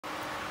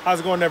How's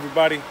it going,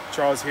 everybody?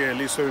 Charles here at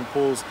Elite Swimming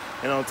Pools,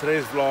 and on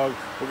today's vlog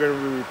we're going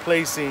to be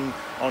replacing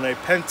on a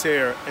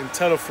Pentair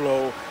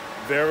Intelliflo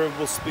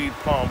variable speed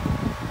pump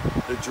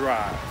the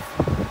drive.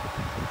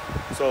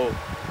 So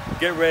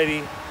get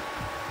ready,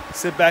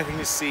 sit back in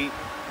your seat,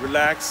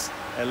 relax,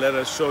 and let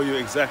us show you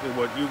exactly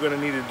what you're going to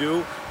need to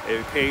do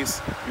in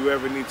case you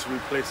ever need to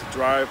replace a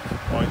drive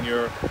on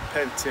your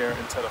Pentair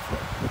Intelliflo.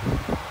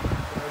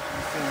 As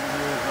you see,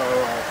 here's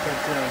our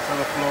Pentair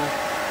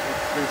Intelliflo.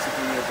 It's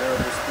basically a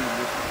variable speed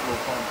liquid flow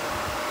pump.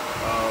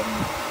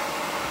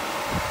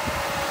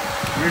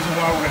 The reason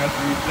why we're going to have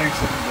to replace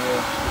the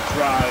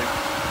drive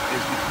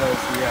is because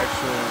the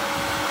actual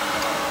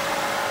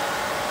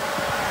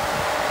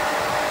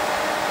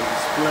the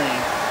display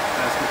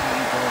that's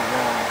completely going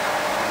wrong.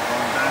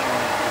 Going bad on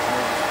it, there's no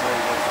display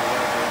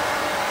whatsoever.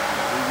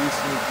 We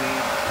recently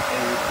did a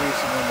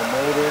replacement on the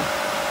motor.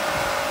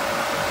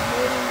 The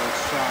motor was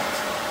shot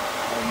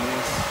on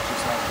this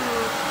just after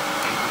a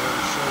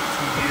very short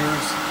 2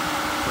 years.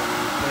 So we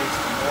replaced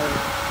the motor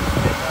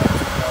and now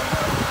took out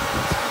that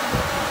so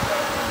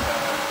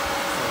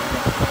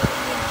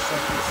we're going to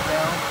shut this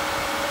down.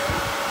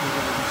 We're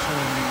going to be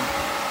showing you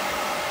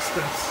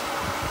steps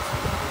to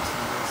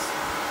replacing this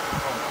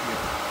pump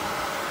here.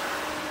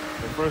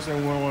 The first thing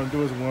we want to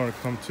do is we want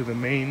to come to the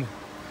main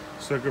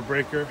circuit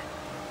breaker,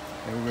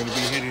 and we're going to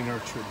be hitting our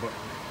trip button.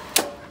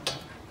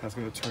 That's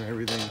going to turn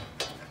everything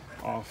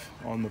off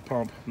on the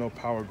pump. No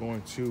power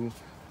going to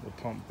the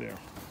pump there.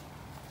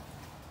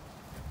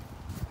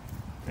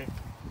 Okay.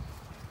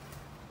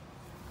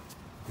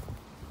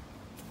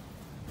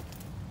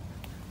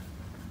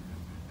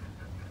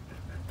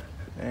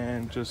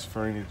 And just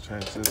for any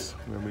chances,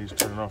 we're going to be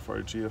turning off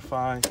our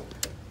GFI,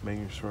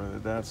 making sure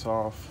that that's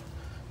off.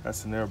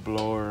 That's an air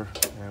blower,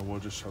 and we'll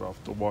just shut off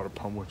the water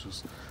pump, which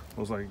is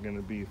most likely going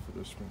to be for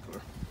the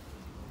sprinkler.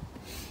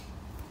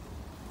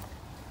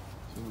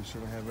 So we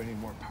shouldn't have any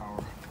more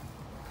power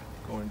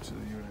going to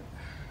the unit,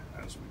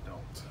 as we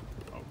don't.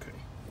 Okay.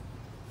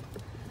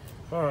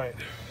 All right,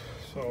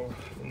 so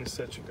let me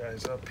set you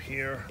guys up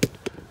here.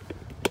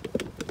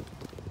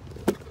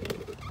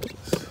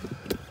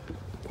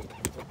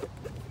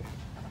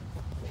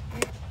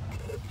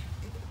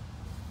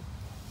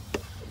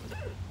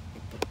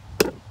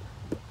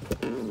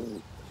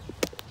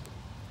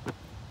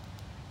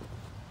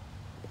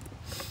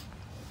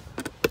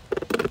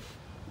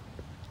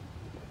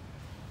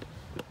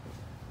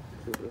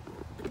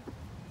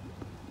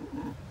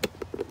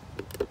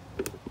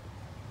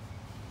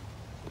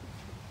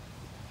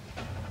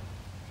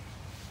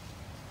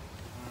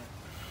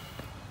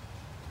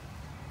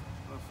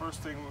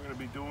 First thing we're going to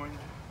be doing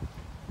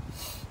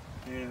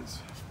is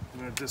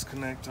we're going to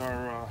disconnect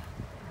our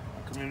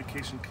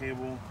communication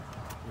cable,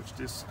 which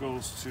this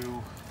goes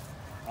to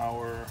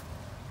our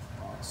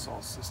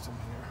salt system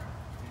here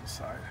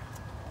inside.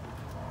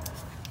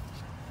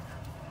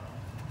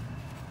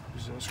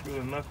 Just unscrew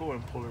the knuckle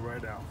and pull it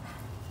right out.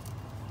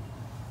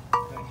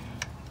 Okay,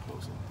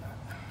 closing that.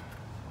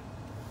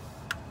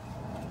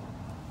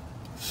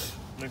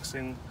 Next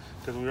thing,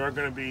 because we are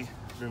going to be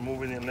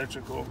removing the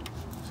electrical.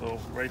 So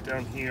right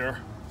down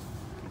here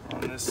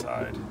on this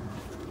side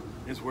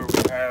is where we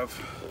have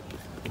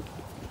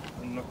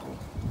the knuckle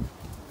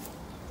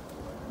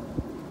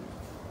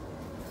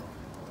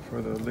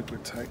for the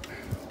liquid type.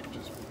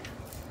 Just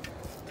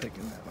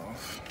taking that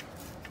off,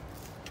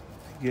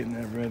 getting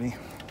that ready.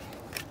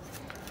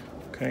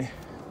 Okay.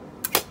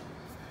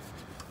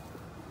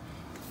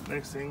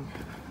 Next thing,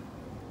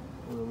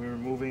 we'll be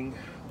removing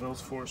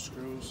those 4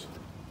 screws,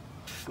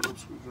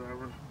 Phillips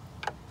screwdriver.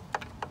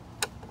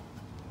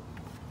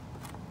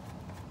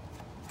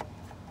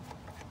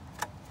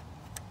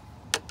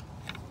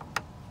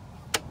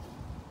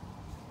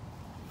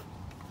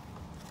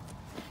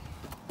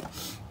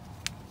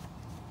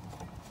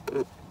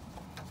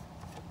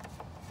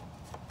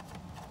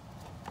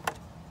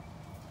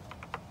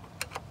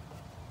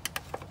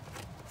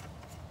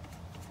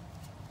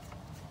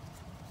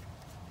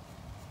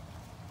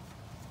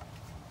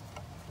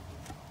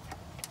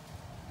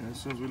 And as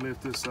soon as we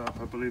lift this up,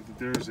 I believe that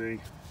there's like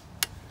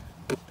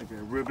a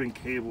ribbon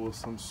cable of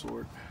some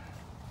sort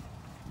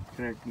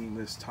connecting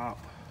this top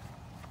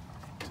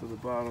to the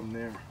bottom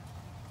there.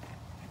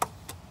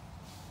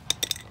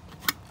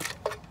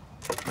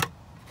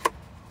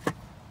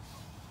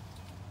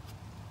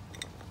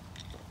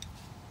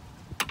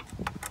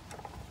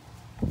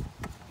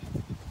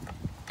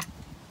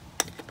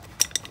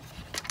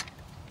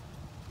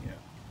 Yeah,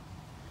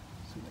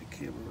 see that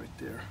cable right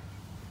there.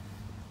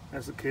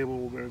 That's the cable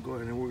we're going to go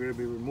ahead and we're going to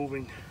be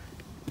removing.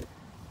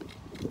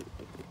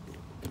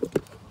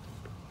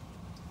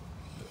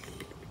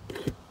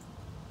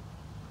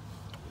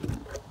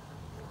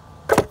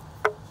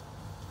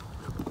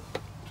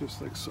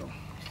 Just like so. I'm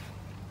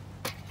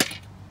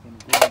going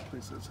to go ahead and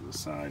place that to the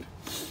side.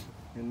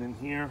 And then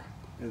here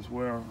is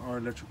where our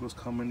electrical is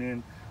coming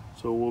in.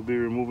 So we'll be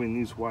removing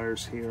these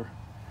wires here.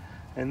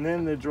 And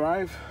then the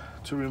drive,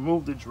 to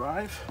remove the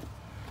drive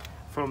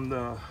from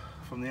the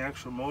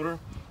actual motor,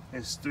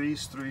 is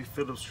these 3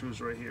 Phillips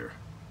screws right here.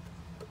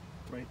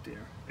 right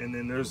there. And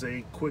then there's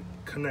a quick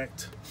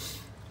connect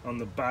on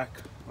the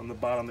back, on the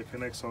bottom that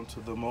connects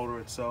onto the motor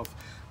itself.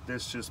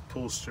 This just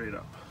pulls straight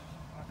up.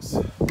 Nice.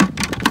 You're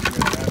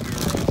gonna have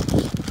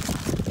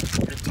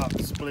your top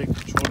display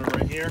controller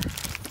right here.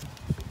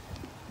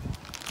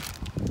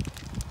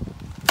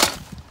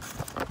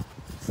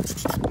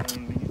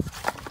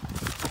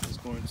 Underneath is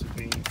going to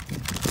be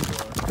your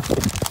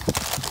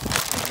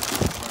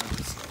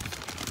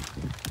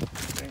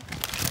okay.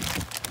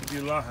 If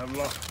you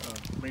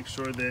make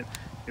sure that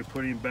you're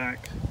putting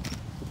back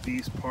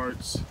these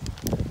parts.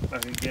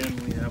 Back again,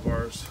 we have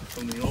ours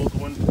from the old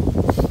one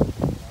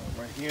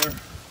right here.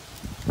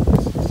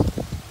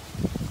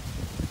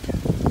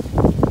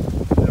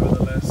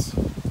 Nevertheless,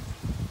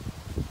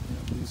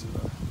 these are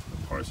the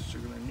parts that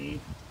you're going to need.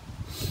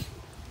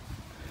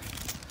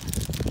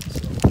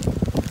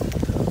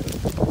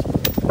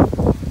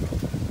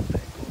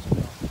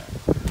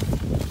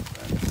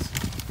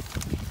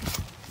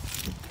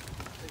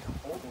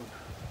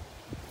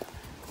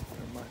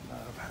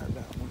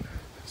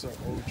 Our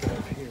old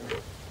drive here.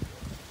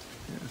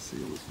 Yeah, see,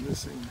 it was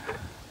missing.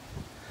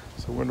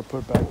 So we're going to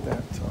put back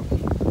that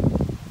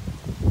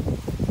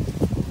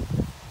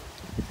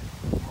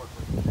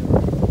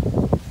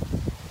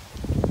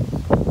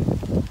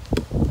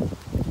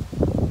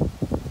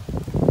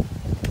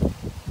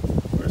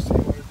first thing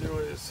you want to do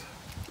is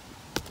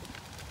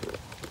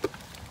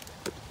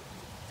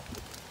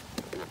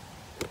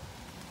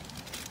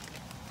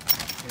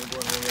we're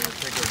going to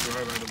take our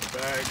drive out of the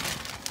bag.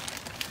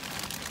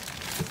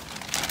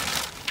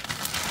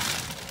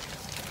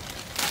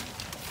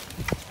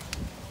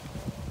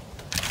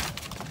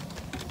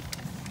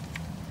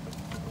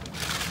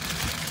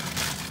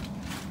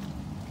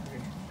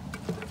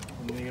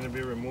 You're going to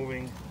be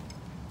removing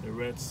the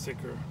red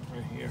sticker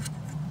right here.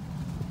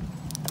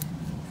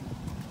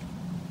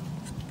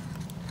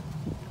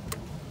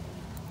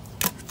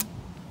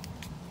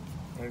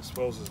 That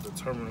exposes the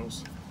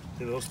terminals.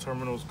 See, those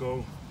terminals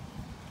go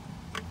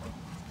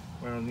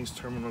right on these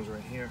terminals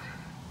right here.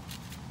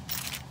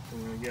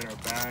 We're going to get our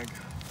bag.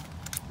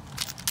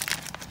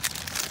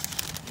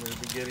 We're going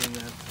to be getting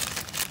that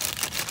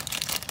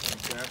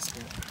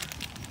gasket,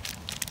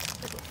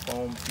 like a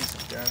foam piece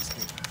of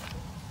gasket.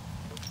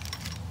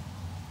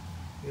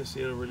 You'll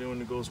see it really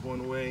when it goes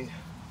one way,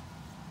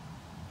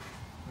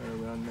 right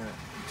around that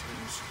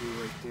internal screw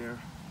right there.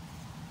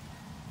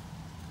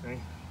 Okay,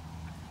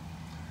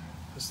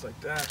 just like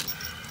that.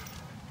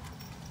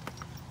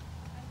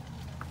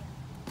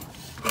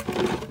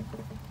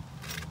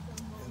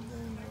 And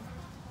then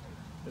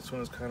this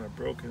one is kind of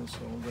broken, so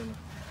I'm gonna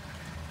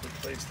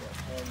replace that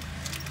one.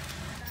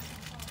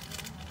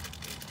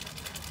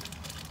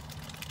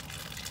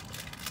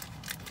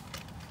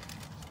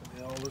 So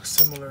they all look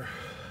similar.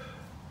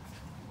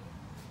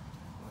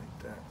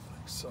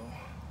 So,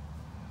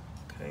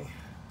 okay,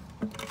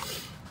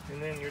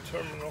 and then your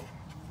terminal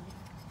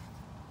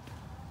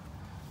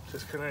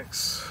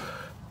disconnects.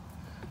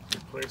 You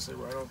place it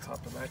right on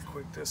top of that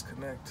quick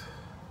disconnect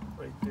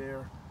right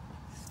there.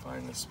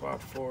 Find the spot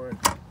for it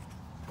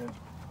and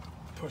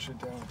push it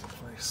down into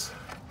place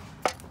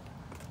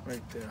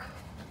right there.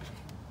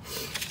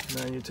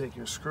 Now you take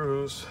your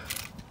screws.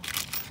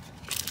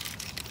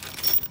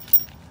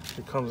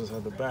 It comes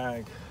inside the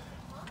bag.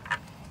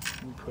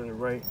 You put it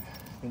right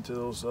into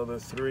those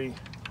three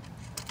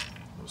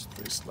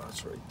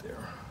slots right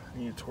there,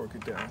 and you torque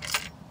it down.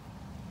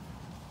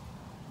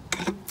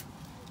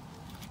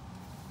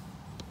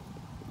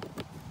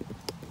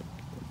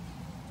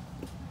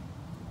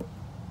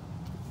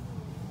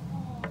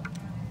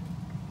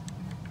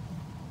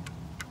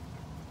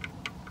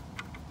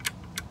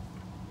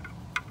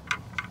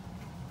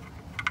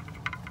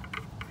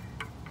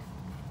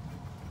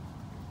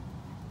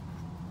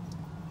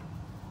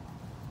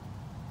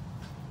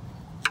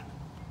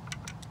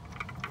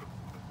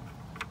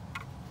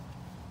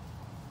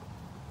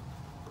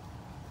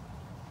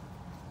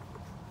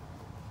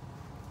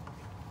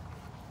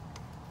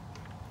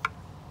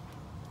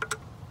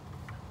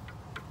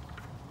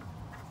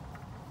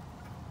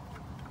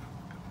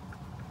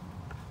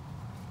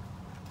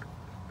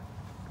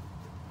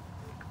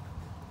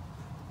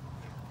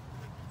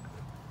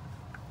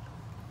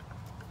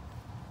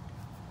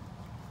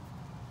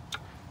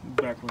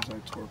 Backwards I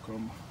torque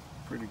them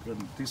pretty good,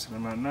 decent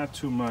amount, not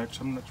too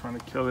much. I'm not trying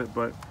to kill it,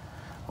 but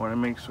I want to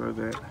make sure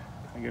that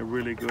I get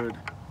really good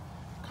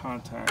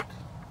contact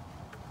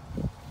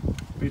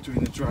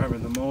between the drive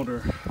and the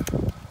motor.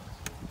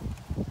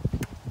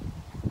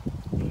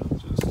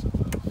 Just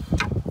enough.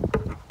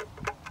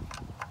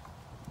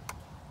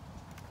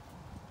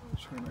 I'm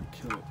trying not to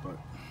kill it, but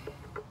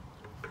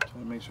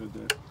trying to make sure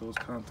that those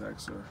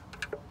contacts are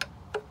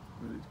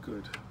really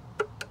good.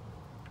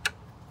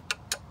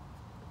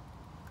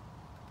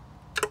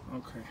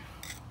 Okay,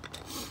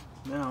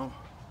 now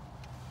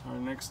our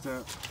next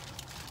step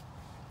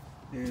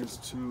is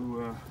to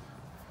we're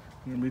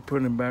going to be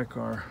putting back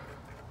our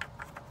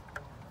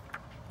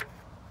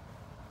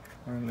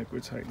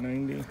liquid tight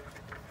 90, and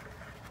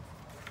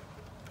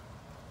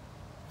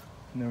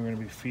then we're going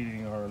to be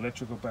feeding our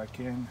electrical back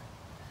in.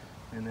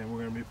 And then we're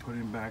going to be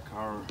putting back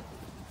our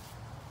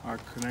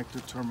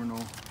connector terminal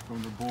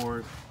from the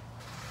board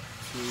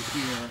to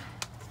here.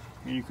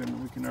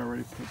 And we can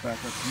already put back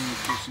our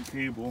communication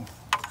cable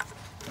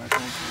back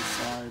onto the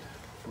side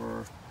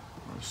for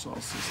our saw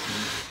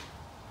system.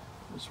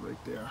 It's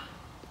right there.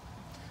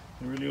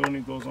 It really only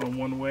goes on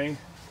one way, and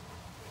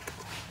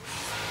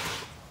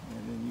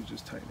then you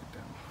just tighten it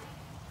down.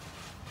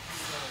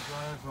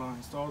 Drive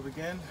installed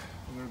again.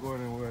 We're gonna go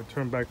ahead and we're gonna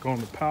turn back on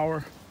the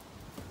power.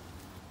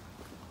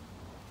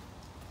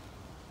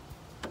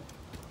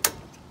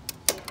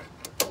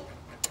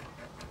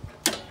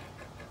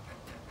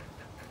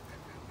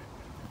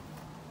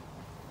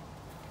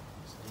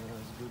 So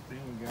that's a good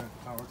thing. We got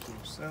power to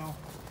the cell.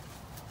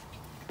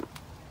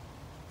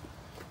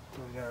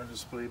 We got our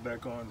display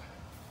back on.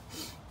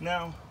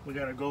 Now we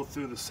got to go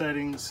through the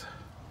settings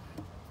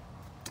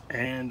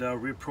and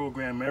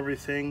reprogram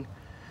everything.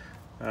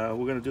 We're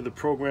going to do the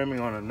programming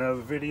on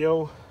another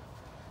video.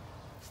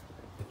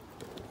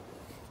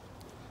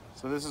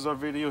 So this is our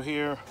video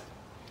here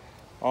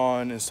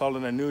on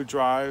installing a new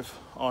drive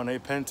on a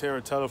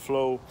Pentair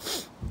Intelliflo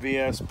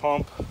VS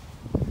pump.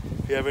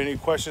 If you have any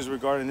questions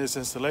regarding this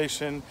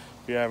installation,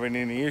 if you have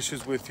any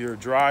issues with your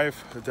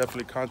drive,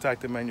 definitely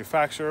contact the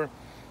manufacturer.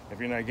 If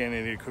you're not getting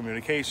any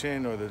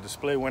communication or the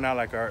display went out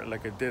like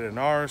it did in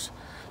ours,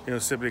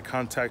 simply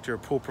contact your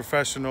pool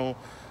professional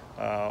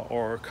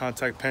or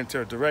contact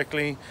Pentair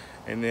directly,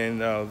 and then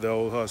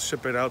they'll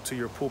ship it out to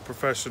your pool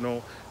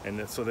professional,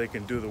 and so they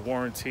can do the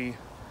warranty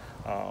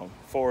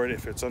for it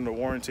if it's under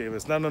warranty. If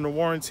it's not under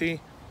warranty,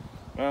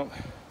 well,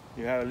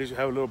 at least you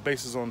have a little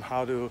basis on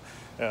how to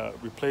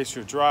replace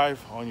your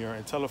drive on your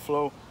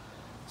Intelliflo.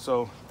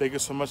 So thank you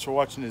so much for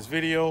watching this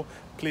video.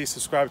 Please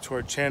subscribe to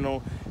our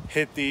channel,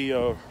 hit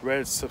the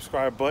red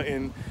subscribe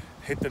button,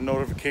 hit the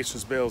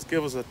notifications bells,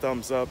 give us a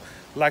thumbs up,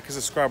 like and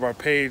subscribe our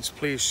page.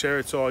 Please share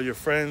it to all your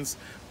friends.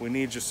 We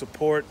need your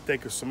support.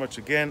 Thank you so much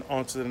again.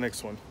 On to the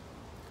next one.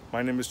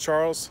 My name is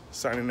Charles,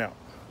 signing out.